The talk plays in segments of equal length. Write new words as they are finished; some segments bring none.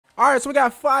All right, so we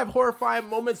got 5 horrifying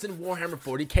moments in Warhammer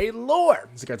 40k lore.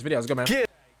 Let's get to the video. Let's go, man.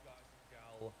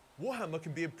 Warhammer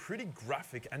can be a pretty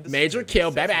graphic and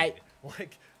Majorkill, baby.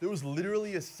 Like, there was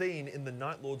literally a scene in the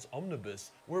Night Lord's Omnibus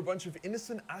where a bunch of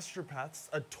innocent astropaths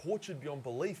are tortured beyond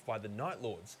belief by the Night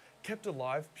Lords, kept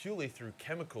alive purely through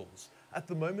chemicals. At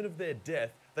the moment of their death,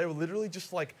 they were literally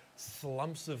just like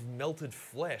slumps of melted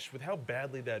flesh with how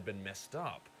badly they had been messed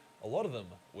up. A lot of them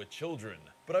were children,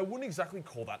 but I wouldn't exactly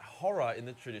call that horror in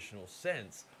the traditional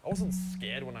sense. I wasn't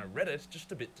scared when I read it,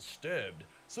 just a bit disturbed.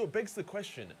 So it begs the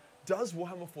question, does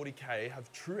Warhammer 40k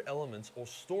have true elements or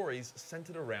stories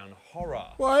centered around horror?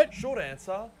 What? Short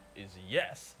answer is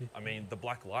yes. I mean, the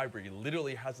Black Library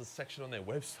literally has a section on their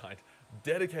website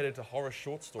dedicated to horror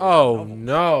short stories. Oh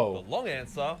no. The long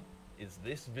answer is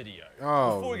this video.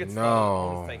 Oh, before we get started,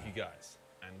 I want to thank you guys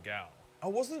and gal. I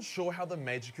wasn't sure how the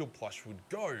Majorkill plush would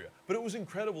go, but it was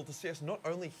incredible to see us not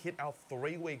only hit our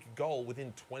 3-week goal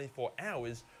within 24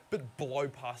 hours, but blow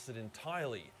past it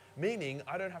entirely. Meaning,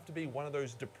 I don't have to be one of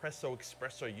those depresso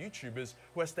espresso YouTubers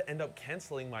who has to end up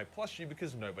cancelling my plushie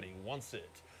because nobody wants it.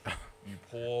 You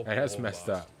poor, poor That's messed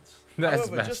up. bastards. That's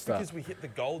However, messed just up. because we hit the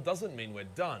goal doesn't mean we're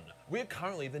done. We're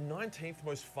currently the 19th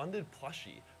most funded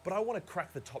plushie, but I want to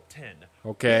crack the top 10.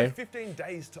 Okay. We have 15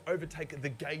 days to overtake the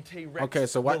gay T-Rex. Okay,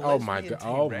 so what? the Oh my lesbian god!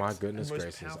 Oh T-Rex, my and goodness most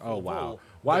gracious! powerful Oh of wow! all,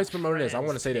 Why the is promoting this? I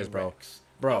want to say this, bro. T-Rex.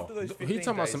 Bro, After those he 15 talking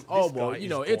about days, some. this Oh guy well, is you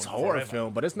know, gone it's horror forever.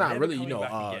 film, but it's not Never really, coming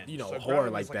back again. So horror grab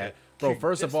him like as that. a Bro, cute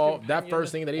first of distant all, that companion,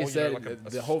 first thing that he or, said, like a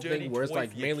the whole sturdy thing where it's toy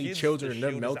like for your mainly kids, children the and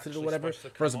they're shield is melted or actually whatever.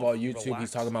 supposed to First come of all, off, YouTube, relax.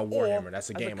 he's talking about Or Warhammer. That's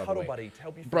a as game, by the cuddle way. buddy to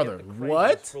help you Brother, forget the cravings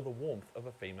what? for the warmth of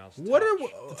a female's What touch. are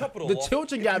To top it all the off,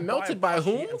 children if got you buy melted a by plushie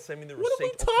whom? and send me the What are we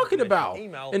receipt or talking confirmation about?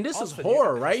 email, And this I'll is send you a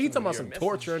horror, right? He's custom talking about video some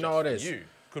torture and message all just this. for you.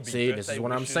 Could be See, this birthday is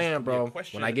what I'm wishes, saying, could be a bro.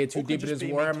 question, When I get too or could deep into just this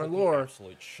be me Warhammer talking lore,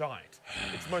 absolute shite.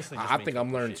 It's mostly just I me think I'm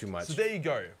talking learning shit. too much. So there you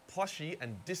go, plushie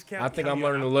and discount. I think I'm cameo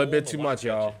learning a at little all bit the too one much,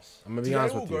 y'all. purchase. I'm gonna be Today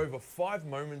honest we'll with go you. over 5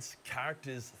 moments,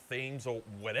 characters, themes, or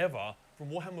whatever from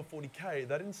Warhammer 40k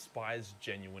that inspires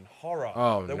genuine horror.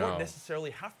 Oh, they no. won't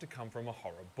necessarily have to come from a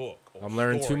horror book or I'm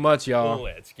learning too story. much, y'all.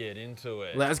 Let's get into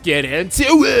it. Let's get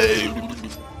into it.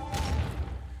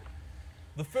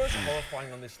 The first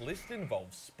horrifying on this list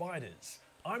involves spiders.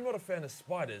 I'm not a fan of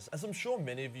spiders, as I'm sure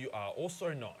many of you are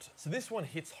also not, so this one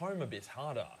hits home a bit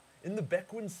harder. In the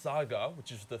Bequin Saga,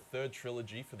 which is the 3rd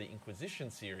trilogy for the Inquisition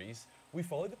series, we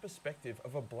follow the perspective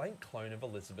of a blank clone of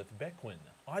Elizabeth Bequin,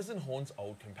 Eisenhorn's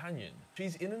old companion.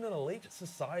 She's in an elite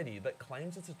society that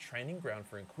claims it's a training ground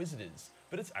for Inquisitors,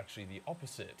 but it's actually the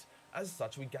opposite. As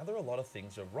such, we gather a lot of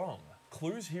things are wrong.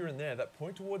 Clues here and there that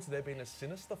point towards there being a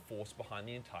sinister force behind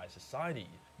the entire society.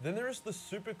 Then there is the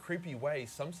super creepy way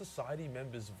some society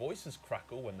members' voices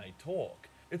crackle when they talk.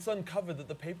 It's uncovered that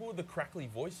the people with the crackly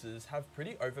voices have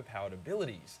pretty overpowered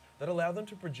abilities that allow them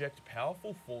to project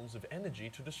powerful forms of energy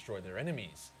to destroy their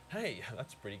enemies. Hey,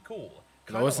 that's pretty cool.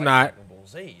 No, it's like not. Dragon Ball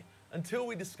Z, until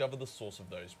we discover the source of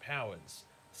those powers.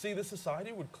 See, the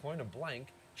society would clone a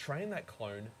blank, train that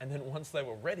clone, and then once they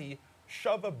were ready,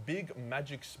 shove a big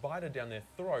magic spider down their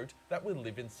throat that would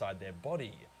live inside their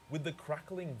body, with the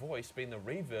crackling voice being the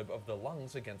reverb of the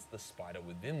lungs against the spider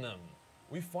within them.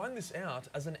 We find this out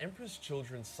as an Emperor's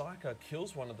Children Psyker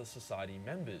kills one of the society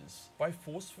members by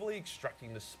forcefully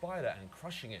extracting the spider and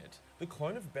crushing it. The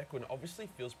clone of Bequin obviously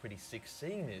feels pretty sick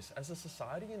seeing this, as the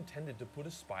society intended to put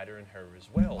a spider in her as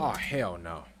well. Oh hell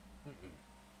no.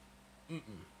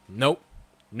 Nope.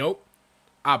 Nope.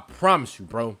 I promise you,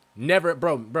 bro. Never,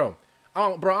 bro.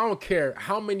 I don't care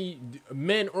how many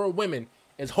men or women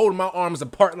is holding my arms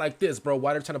apart like this, bro,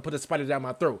 while they're trying to put a spider down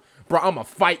my throat. Bro, I'ma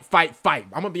fight. I'm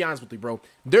gonna be honest with you, bro.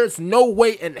 There's no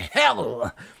way in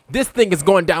hell this thing is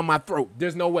going down my throat.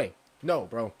 There's no way. No,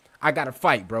 bro. I gotta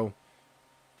fight, bro.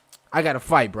 I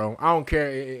don't care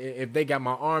if they got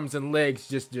my arms and legs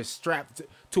just strapped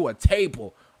to a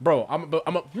table, bro. I'm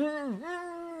gonna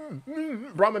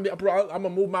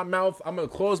move my mouth. I'm gonna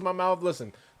close my mouth.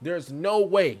 Listen, there's no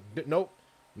way. Nope.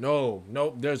 No.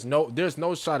 There's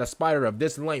no shot a spider of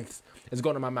this length is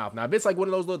going to my mouth. Now, if it's like one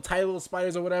of those little tiny little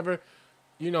spiders or whatever,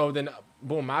 you know, then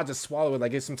boom, I'll just swallow it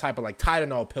like it's some type of like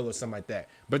Tylenol pill or something like that.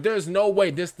 But there's no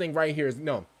way this thing right here is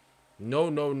no,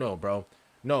 bro.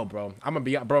 No, bro. I'm gonna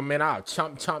be, bro, man. I'll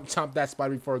chomp that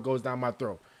spider before it goes down my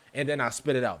throat, and then I'll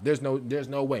spit it out. There's no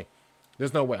way.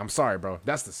 There's no way. I'm sorry, bro.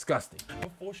 That's disgusting.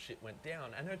 Before shit went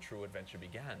down and her true adventure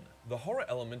began. The horror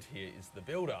element here is the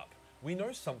build-up. We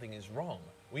know something is wrong.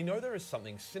 We know there is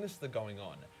something sinister going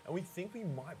on, and we think we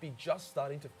might be just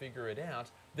starting to figure it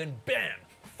out, then bam!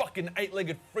 Fucking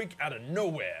 8-legged freak out of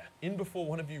nowhere! In before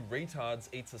one of you retards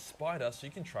eats a spider so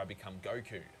you can try become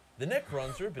Goku. The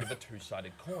Necrons are a bit of a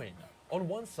two-sided coin. On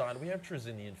one side, we have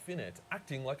Trizinian Finnet,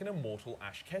 acting like an immortal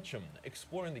Ash Ketchum,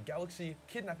 exploring the galaxy,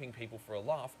 kidnapping people for a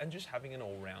laugh, and just having an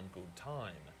all-round good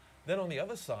time. Then on the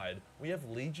other side, we have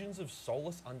legions of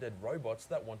soulless undead robots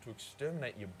that want to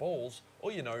exterminate your balls,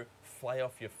 or you know, flay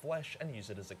off your flesh and use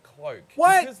it as a cloak.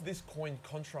 What? Because this coin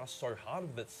contrasts so hard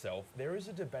with itself, there is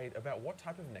a debate about what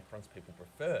type of Necrons people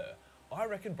prefer. I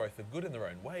reckon both are good in their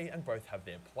own way and both have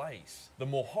their place. The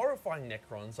more horrifying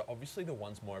Necrons are obviously the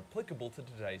ones more applicable to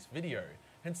today's video,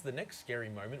 hence the next scary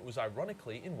moment was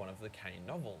ironically in one of the Kane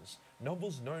novels.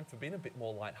 Novels known for being a bit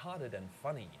more lighthearted and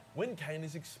funny. When Kane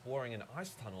is exploring an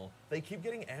ice tunnel, they keep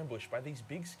getting ambushed by these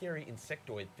big scary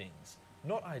insectoid things.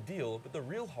 Not ideal, but the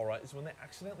real horror is when they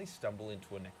accidentally stumble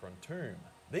into a Necron tomb.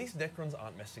 These Necrons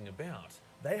aren't messing about.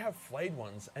 They have flayed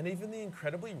ones and even the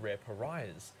incredibly rare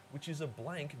Pariahs, which is a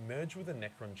blank merged with a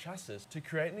Necron chassis to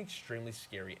create an extremely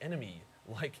scary enemy.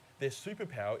 Like, their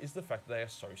superpower is the fact that they are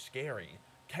so scary.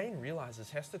 Kane realizes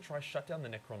he has to try shut down the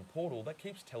Necron portal that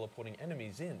keeps teleporting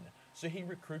enemies in, so he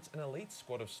recruits an elite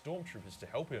squad of stormtroopers to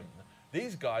help him.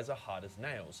 These guys are hard as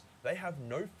nails. They have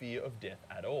no fear of death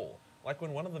at all. Like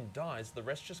when one of them dies, the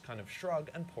rest just kind of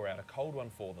shrug and pour out a cold one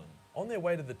for them. On their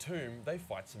way to the tomb, they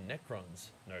fight some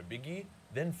Necrons. No biggie.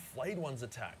 Then flayed ones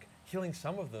attack, killing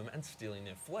some of them and stealing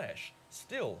their flesh.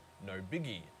 Still, no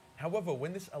biggie. However,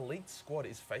 when this elite squad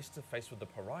is face to face with the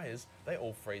Pariahs, they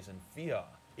all freeze in fear.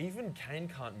 Even Kane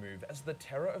can't move as the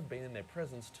terror of being in their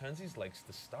presence turns his legs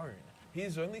to stone. He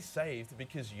is only saved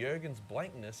because Jurgen's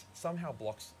blankness somehow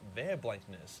blocks their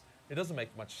blankness. It doesn't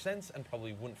make much sense and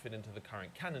probably wouldn't fit into the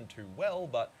current canon too well,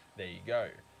 but there you go.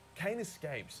 Kane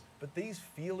escapes, but these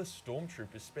fearless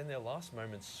stormtroopers spend their last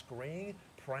moments screaming,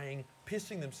 praying,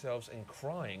 pissing themselves and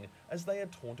crying as they are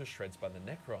torn to shreds by the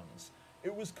Necrons.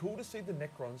 It was cool to see the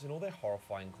Necrons in all their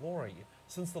horrifying glory,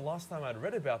 since the last time I'd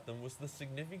read about them was the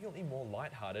significantly more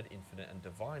lighthearted Infinite and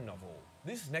Divine novel.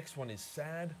 This next one is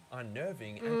sad,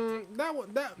 unnerving, and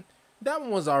that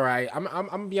one was alright. I'm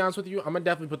gonna be honest with you. I'm gonna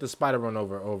definitely put the spider one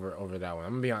over that one.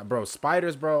 I'm gonna be honest, bro.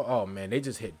 Spiders, bro. Oh man, they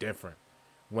just hit different.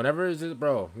 Whenever it's just,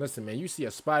 bro. Listen, man. You see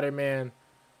a spider, man.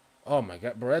 Oh my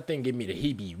god, bro. That thing give me the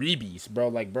heebie-reebies, bro.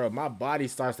 Like, bro, my body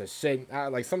starts to shake.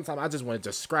 Like sometimes I just want to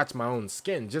just scratch my own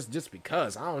skin, just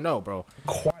because. I don't know, bro.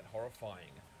 Quite horrifying.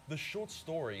 The short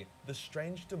story, The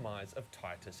Strange Demise of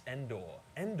Titus Endor.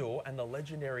 Endor and the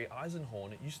legendary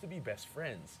Eisenhorn used to be best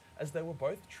friends, as they were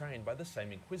both trained by the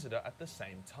same Inquisitor at the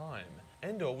same time.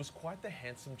 Endor was quite the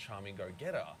handsome, charming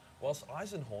go-getter, whilst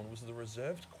Eisenhorn was the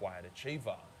reserved, quiet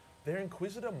achiever. Their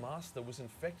Inquisitor Master was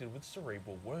infected with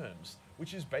cerebral worms,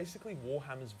 which is basically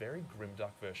Warhammer's very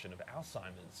grimdark version of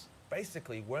Alzheimer's.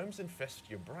 Basically, worms infest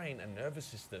your brain and nervous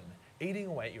system, eating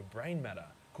away at your brain matter,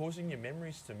 causing your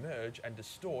memories to merge and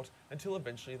distort until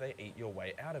eventually they eat your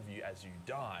way out of you as you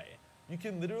die. You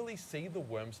can literally see the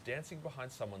worms dancing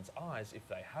behind someone's eyes if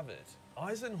they have it.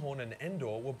 Eisenhorn and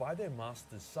Endor were by their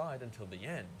master's side until the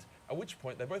end, at which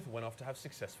point they both went off to have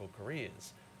successful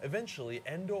careers. Eventually,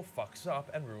 Endor fucks up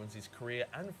and ruins his career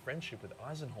and friendship with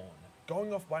Eisenhorn,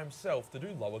 going off by himself to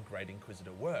do lower grade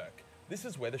Inquisitor work. This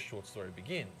is where the short story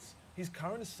begins. His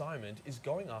current assignment is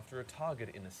going after a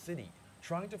target in a city,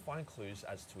 trying to find clues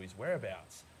as to his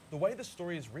whereabouts. The way the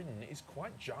story is written is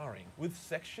quite jarring, with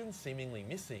sections seemingly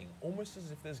missing, almost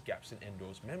as if there's gaps in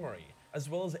Endor's memory, as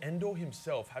well as Endor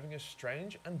himself having a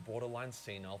strange and borderline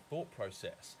senile thought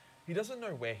process. He doesn't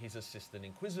know where his assistant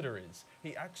Inquisitor is.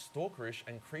 He acts stalkerish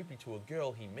and creepy to a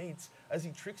girl he meets as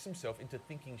he tricks himself into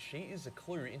thinking she is a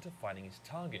clue into finding his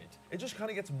target. It just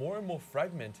kind of gets more and more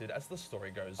fragmented as the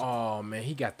story goes on. Oh man,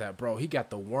 he got that, bro. He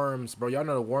got the worms, bro. Y'all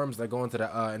know the worms that go into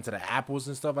the apples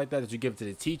and stuff like that you give to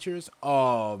the teachers.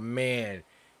 Oh man,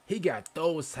 he got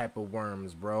those type of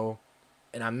worms, bro.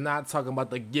 And I'm not talking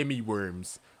about the gimme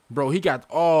worms, bro. He got,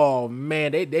 oh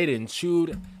man, they didn't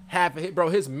chewed half of it, bro.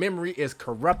 His memory is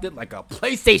corrupted like a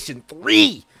PlayStation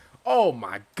 3. Oh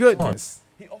my goodness.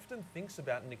 He often thinks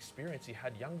about an experience he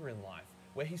had younger in life,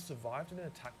 where he survived an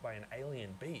attack by an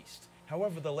alien beast.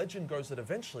 However, the legend goes that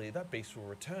eventually that beast will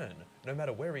return, no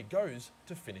matter where he goes,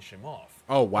 to finish him off.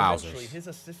 Oh wow. Eventually, his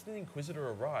assistant Inquisitor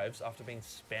arrives after being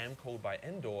spam called by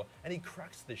Endor, and he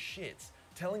cracks the shits,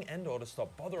 telling Endor to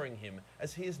stop bothering him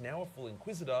as he is now a full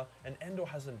Inquisitor and Endor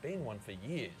hasn't been one for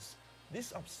years.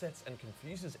 This upsets and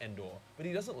confuses Endor, but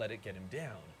he doesn't let it get him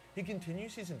down. He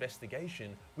continues his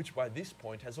investigation, which by this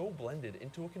point has all blended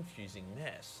into a confusing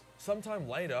mess. Sometime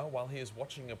later, while he is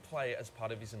watching a play as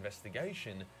part of his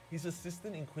investigation, his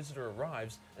assistant Inquisitor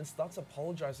arrives and starts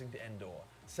apologizing to Endor,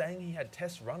 saying he had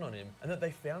tests run on him and that they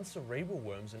found cerebral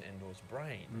worms in Endor's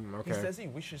brain. Okay. He says he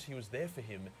wishes he was there for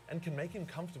him and can make him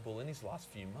comfortable in his last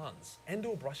few months.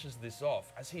 Endor brushes this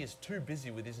off as he is too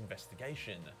busy with his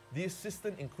investigation. The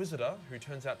assistant Inquisitor, who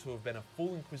turns out to have been a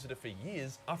full Inquisitor for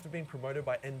years after being promoted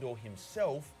by Endor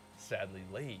himself, sadly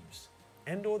leaves.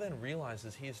 Endor then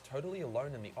realizes he is totally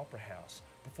alone in the Opera House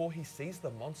before he sees the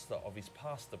monster of his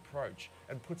past approach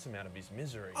and puts him out of his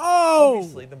misery. Oh!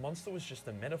 Obviously, the monster was just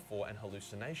a metaphor and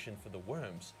hallucination for the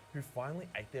worms, who finally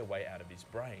ate their way out of his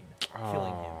brain,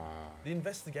 killing him. The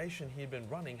investigation he had been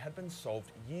running had been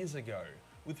solved years ago,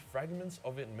 with fragments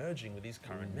of it merging with his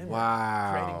current memory,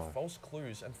 creating false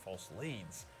clues and false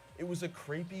leads. It was a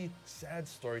creepy, sad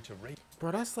story to read.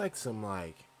 Bro, that's like some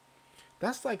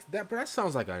that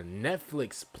sounds like a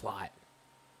Netflix plot.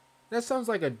 That sounds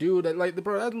like a dude that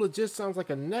that legit sounds like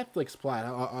a Netflix plot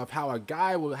of how a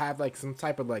guy will have like some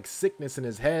type of like sickness in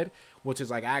his head, which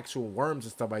is like actual worms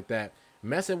and stuff like that,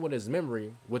 messing with his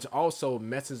memory, which also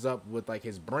messes up with like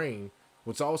his brain,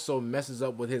 which also messes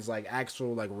up with his like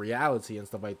actual like reality and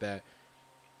stuff like that.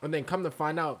 And then come to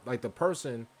find out, like the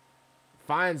person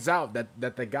finds out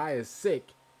that the guy is sick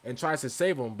and tries to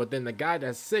save him, but then the guy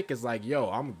that's sick is like, "Yo,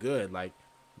 I'm good. Like,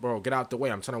 bro, get out the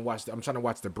way. I'm trying to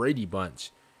watch the Brady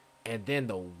Bunch." And then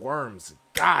the worms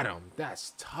got him.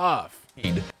 That's tough.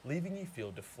 Leaving you feel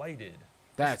deflated.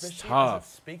 That's especially tough. as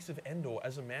it speaks of Endor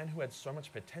as a man who had so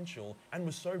much potential and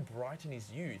was so bright in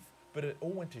his youth, but it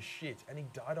all went to shit and he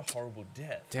died a horrible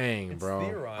death. Dang, It's bro.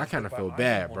 theorized I kind of that feel by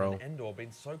bad, Ironhorn bro. and Endor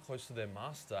being so close to their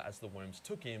master as the worms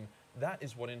took him, that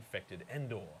is what infected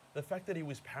Endor. The fact that he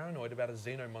was paranoid about a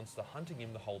Xeno monster hunting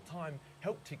him the whole time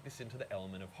helped tick this into the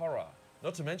element of horror.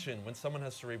 Not to mention, when someone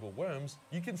has cerebral worms,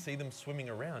 you can see them swimming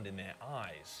around in their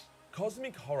eyes.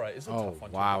 Cosmic horror is a tough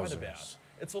one to write about.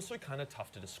 It's also kind of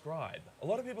tough to describe. A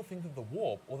lot of people think that the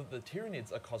Warp or that the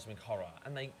Tyranids are cosmic horror,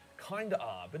 and they kinda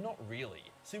are, but not really.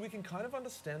 See, we can kind of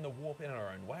understand the Warp in our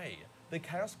own way. The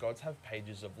Chaos Gods have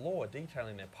pages of lore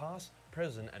detailing their past,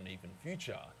 present, and even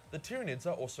future. The Tyranids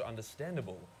are also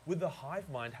understandable, with the hive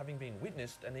mind having been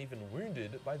witnessed and even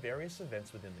wounded by various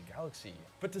events within the galaxy.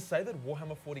 But to say that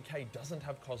Warhammer 40k doesn't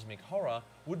have cosmic horror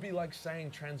would be like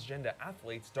saying transgender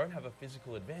athletes don't have a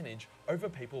physical advantage over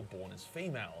people born as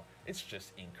female. It's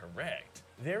just incorrect.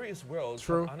 Various worlds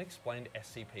have unexplained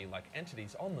SCP-like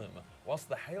entities on them, whilst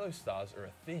the Halo Stars are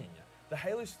a thing. The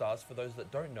Halo Stars, for those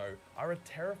that don't know, are a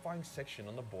terrifying section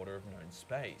on the border of known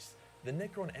space. The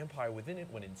Necron Empire within it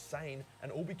went insane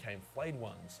and all became flayed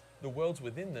ones. The worlds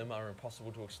within them are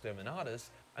impossible to exterminatus,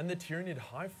 and the Tyranid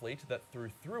hive fleet that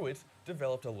through it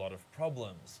developed a lot of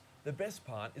problems. The best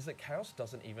part is that Chaos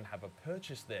doesn't even have a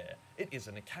purchase there. It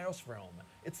isn't a Chaos realm.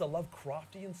 It's a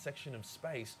Lovecraftian section of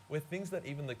space where things that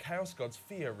even the Chaos Gods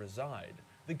fear reside.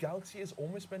 The galaxy has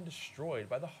almost been destroyed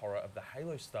by the horror of the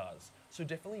Halo Stars, so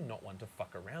definitely not one to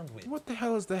fuck around with. What the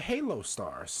hell is the Halo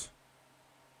Stars?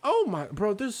 Oh my,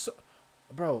 bro,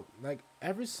 bro, like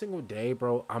every single day,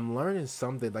 bro, I'm learning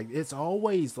something. Like it's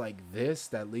always like this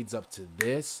that leads up to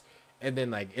this, and then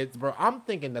like it's, bro, I'm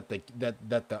thinking that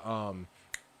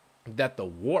the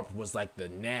Warp was like the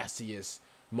nastiest,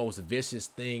 most vicious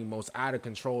thing, most out of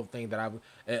control thing that I've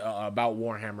about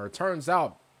Warhammer. It turns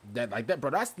out that like that,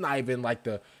 bro, that's not even like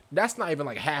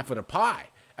half of the pie.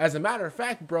 As a matter of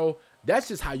fact, bro, that's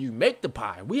just how you make the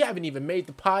pie. We haven't even made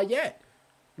the pie yet.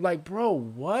 Like, bro,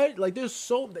 what? Like,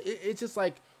 there's it's just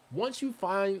like once you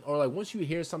find or like once you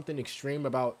hear something extreme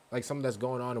about like something that's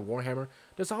going on in Warhammer,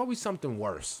 there's always something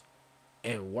worse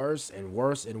and worse and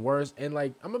worse and worse. And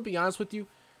like, I'm gonna be honest with you,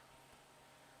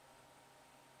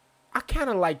 I kind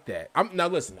of like that. Now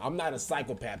listen, I'm not a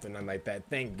psychopath or nothing like that,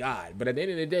 thank God. But at the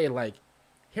end of the day, like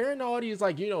hearing all these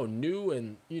like, you know, new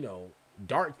and, you know,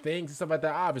 dark things and stuff like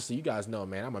that. Obviously, you guys know,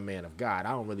 man, I'm a man of God.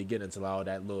 I don't really get into all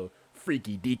that little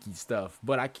freaky deaky stuff.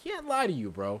 But I can't lie to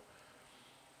you, bro.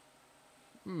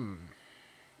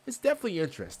 It's definitely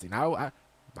interesting. I'll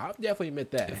definitely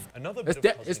admit that. Another bit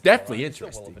it's definitely is the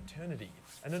interesting. Well of Eternity,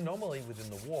 an anomaly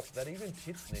within the Warp that even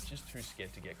Tzeentch is too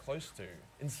scared to get close to.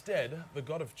 Instead, the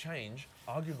God of Change,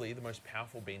 arguably the most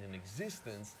powerful being in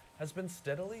existence, has been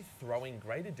steadily throwing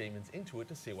greater demons into it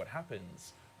to see what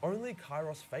happens. Only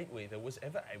Kairos Fateweaver was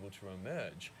ever able to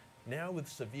emerge, now with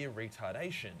severe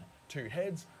retardation, 2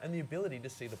 heads, and the ability to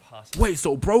see the past. Wait,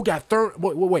 so bro got thrown?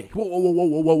 Wait,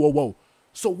 whoa.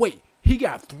 So wait, he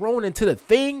got thrown into the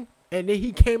thing, and then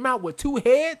he came out with 2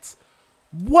 heads?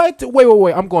 What?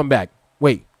 Wait. I'm going back.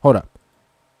 Wait, hold up.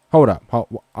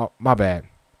 My bad.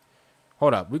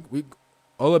 Hold up. We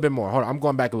a little bit more. Hold up. I'm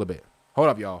going back a little bit. Hold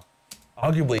up, y'all.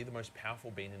 Arguably the most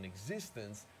powerful being in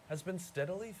existence, has been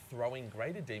steadily throwing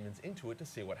greater demons into it to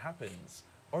see what happens.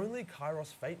 Only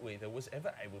Kairos Fate Weaver was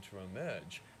ever able to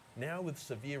emerge, now with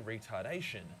severe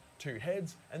retardation, 2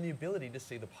 heads, and the ability to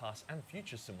see the past and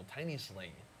future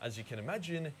simultaneously. As you can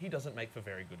imagine, he doesn't make for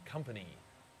very good company.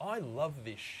 I love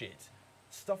this shit.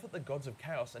 Stuff that the gods of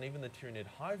chaos and even the Tyranid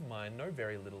hive mind know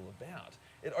very little about.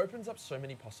 It opens up so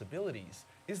many possibilities.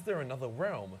 Is there another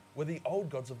realm where the old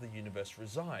gods of the universe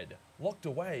reside, locked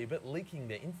away but leaking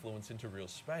their influence into real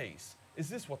space? Is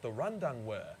this what the Rundung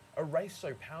were, a race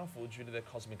so powerful due to their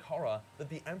cosmic horror that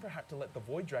the Emperor had to let the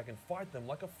Void Dragon fight them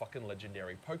like a fucking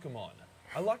legendary Pokemon?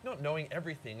 I like not knowing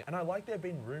everything, and I like there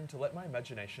being room to let my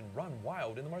imagination run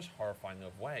wild in the most horrifying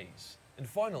of ways. And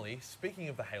finally, speaking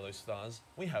of the Halo stars,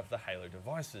 we have the Halo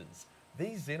devices.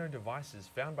 These Xeno devices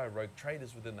found by rogue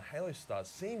traders within the Halo stars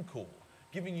seem cool,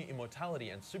 giving you immortality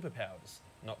and superpowers.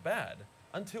 Not bad,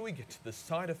 until we get to the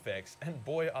side effects, and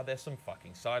boy are there some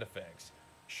fucking side effects.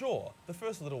 Sure, the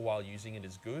first little while using it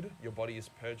is good, your body is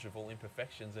purged of all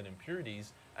imperfections and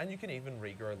impurities, and you can even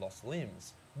regrow lost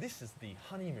limbs. This is the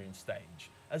honeymoon stage,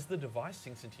 as the device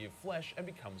sinks into your flesh and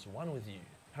becomes one with you.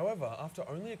 However, after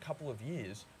only a couple of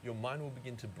years, your mind will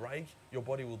begin to break, your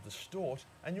body will distort,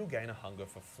 and you'll gain a hunger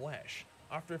for flesh.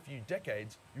 After a few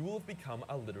decades, you will have become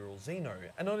a literal Xeno,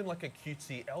 and not in like a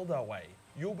cutesy Eldar way.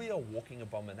 You'll be a walking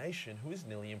abomination who is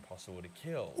nearly impossible to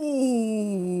kill. Ooh.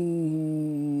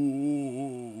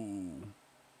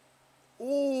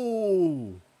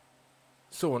 Ooh.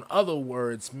 So in other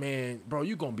words, man, bro,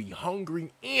 you're gonna be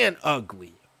hungry and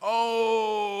ugly. Oh.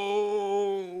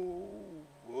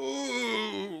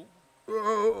 Ooh.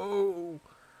 Oh.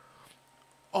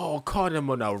 Oh, caught him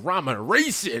on a ramen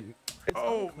racing. It's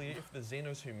unclear if the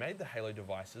Xenos who made the Halo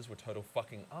devices were total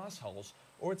fucking assholes,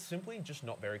 or it's simply just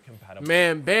not very compatible.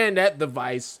 Man, ban that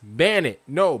device. Ban it.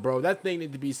 No, bro, that thing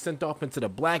needs to be sent off into the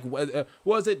black web.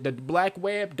 Was it the black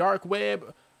web, dark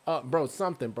web? Bro,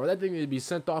 something, bro. That thing needs to be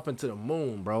sent off into the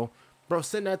moon, bro. Bro,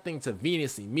 send that thing to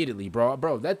Venus immediately, bro.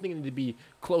 Bro, that thing needs to be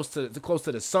close to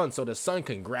the sun so the sun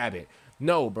can grab it.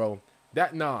 No, bro.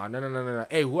 That no.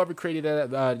 Hey, whoever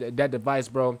created that device,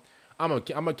 bro, I'm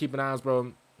gonna keep an eye on,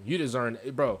 bro. You deserve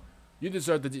it, bro. You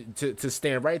deserve to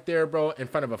stand right there, bro, in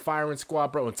front of a firing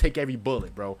squad, bro, and take every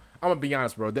bullet, bro. I'm gonna be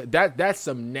honest, bro. That's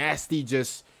some nasty,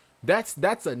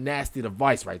 that's a nasty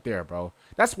device right there, bro.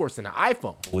 That's worse than an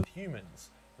iPhone. With humans.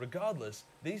 Regardless,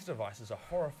 these devices are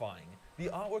horrifying. The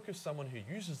artwork of someone who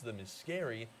uses them is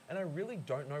scary, and I really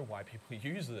don't know why people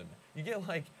use them. You get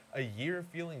like a year of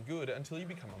feeling good until you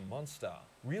become a monster.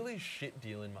 Really shit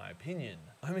deal in my opinion.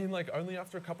 I mean, like, only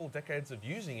after a couple of decades of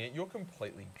using it, you're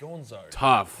completely gonzo.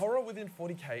 Tough. Horror within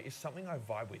 40k is something I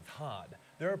vibe with hard.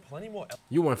 There are plenty more.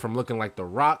 You went from looking like The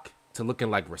Rock to looking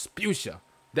like Rasputia.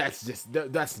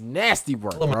 That's nasty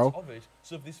work, bro. Of it,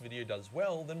 so if this video does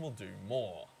well, then we'll do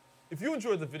more. If you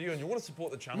enjoyed the video and you want to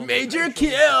support the channel,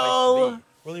 Majorkill!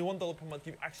 We're only $1 per month,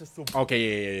 give access to.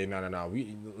 Okay, yeah, no. No.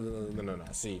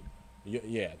 See,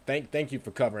 yeah. Thank you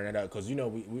for covering it up, because you know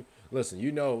we listen.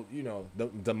 You know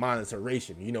the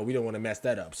monetization. You know we don't want to mess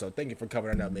that up. So thank you for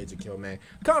covering it up, Majorkill, man.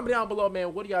 Comment down below,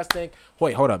 man. What do you guys think?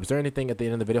 Wait, hold up. Is there anything at the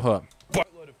end of the video? Hold up.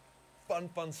 Boatload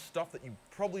of fun stuff that you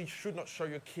probably should not show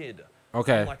your kid.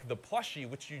 Okay. Like the plushie,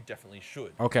 which you definitely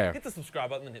should. Okay. Hit the subscribe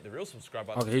button and hit the real subscribe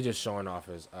button. Okay, he's just showing off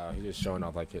his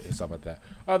like his stuff like that.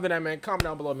 Other than that, man, comment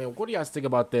down below, man. What do you guys think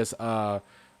about this?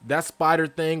 That spider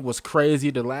thing was crazy.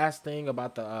 The last thing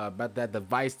about that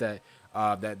device that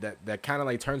kind of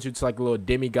like turns you to like a little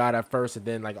demigod at first, and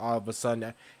then like all of a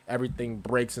sudden everything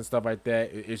breaks and stuff like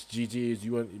that. It's GG's.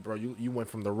 You went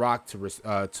from The Rock to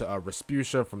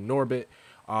Rasputia, from Norbit.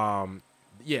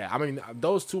 Yeah, I mean,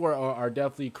 those two are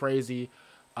definitely crazy.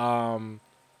 The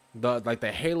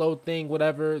Halo thing,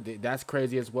 whatever, that's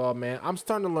crazy as well, man. I'm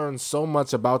starting to learn so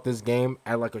much about this game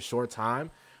at like a short time.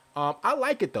 I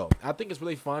like it though. I think it's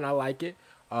really fun. I like it.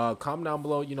 Comment down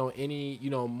below, any,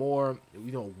 more,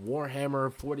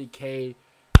 Warhammer 40k,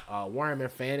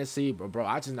 Warhammer Fantasy. Bro,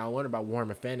 I just now learned about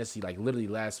Warhammer Fantasy like literally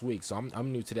last week, so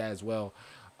I'm new to that as well.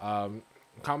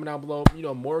 Comment down below,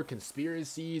 more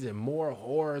conspiracies and more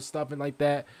horror stuff and like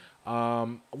that. I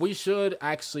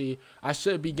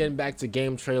should be getting back to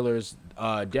game trailers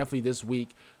definitely this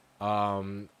week.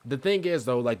 The thing is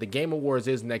though, like the Game Awards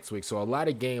is next week, so a lot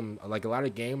of games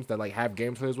that like have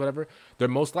game trailers, whatever, they're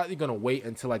most likely gonna wait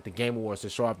until like the Game Awards to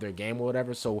show off their game or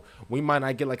whatever. So we might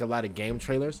not get like a lot of game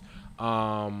trailers,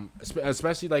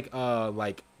 especially like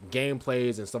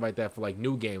gameplays and stuff like that for like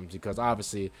new games, because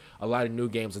obviously a lot of new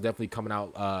games are definitely coming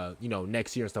out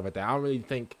next year and stuff like that. I don't really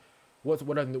think what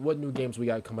new games we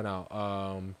got coming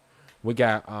out. We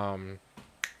got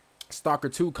Stalker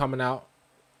 2 coming out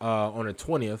on the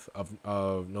 20th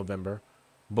of November.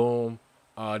 Boom.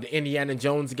 The Indiana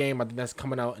Jones game, I think that's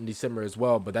coming out in December as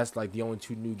well. But that's like the only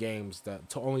two new games,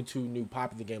 only two new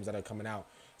popular games that are coming out.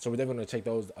 So we're definitely gonna check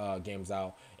those games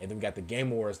out. And then we got the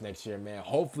Game Awards next year, man.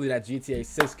 Hopefully that GTA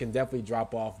 6 can definitely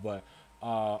drop off. But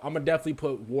I'm gonna definitely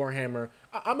put Warhammer.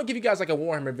 I'm gonna give you guys like a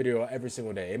Warhammer video every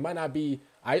single day. It might not be.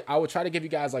 I would try to give you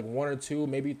guys like 1 or 2,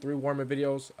 maybe 3 Warhammer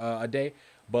videos a day.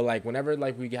 But like whenever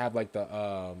like we have like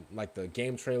the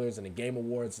game trailers and the Game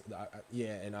Awards,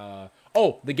 yeah, and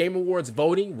oh, the Game Awards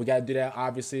voting, we gotta do that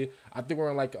obviously. I think we're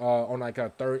on like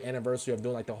a 3rd anniversary of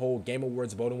doing like the whole Game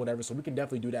Awards voting, whatever. So we can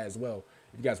definitely do that as well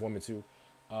if you guys want me to.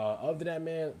 Other than that,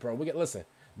 man, bro, listen.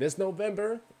 This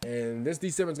November and this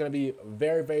December is gonna be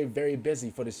very, very, very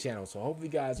busy for this channel. So hopefully,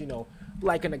 you guys, you know,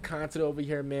 liking the content over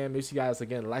here, man. Make sure you guys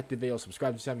again like the video,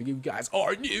 subscribe to the channel if you guys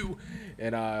are new,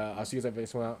 and I'll see you guys later for the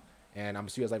next one out. And I'm gonna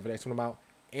see you guys later for the next one out.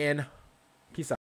 And peace out.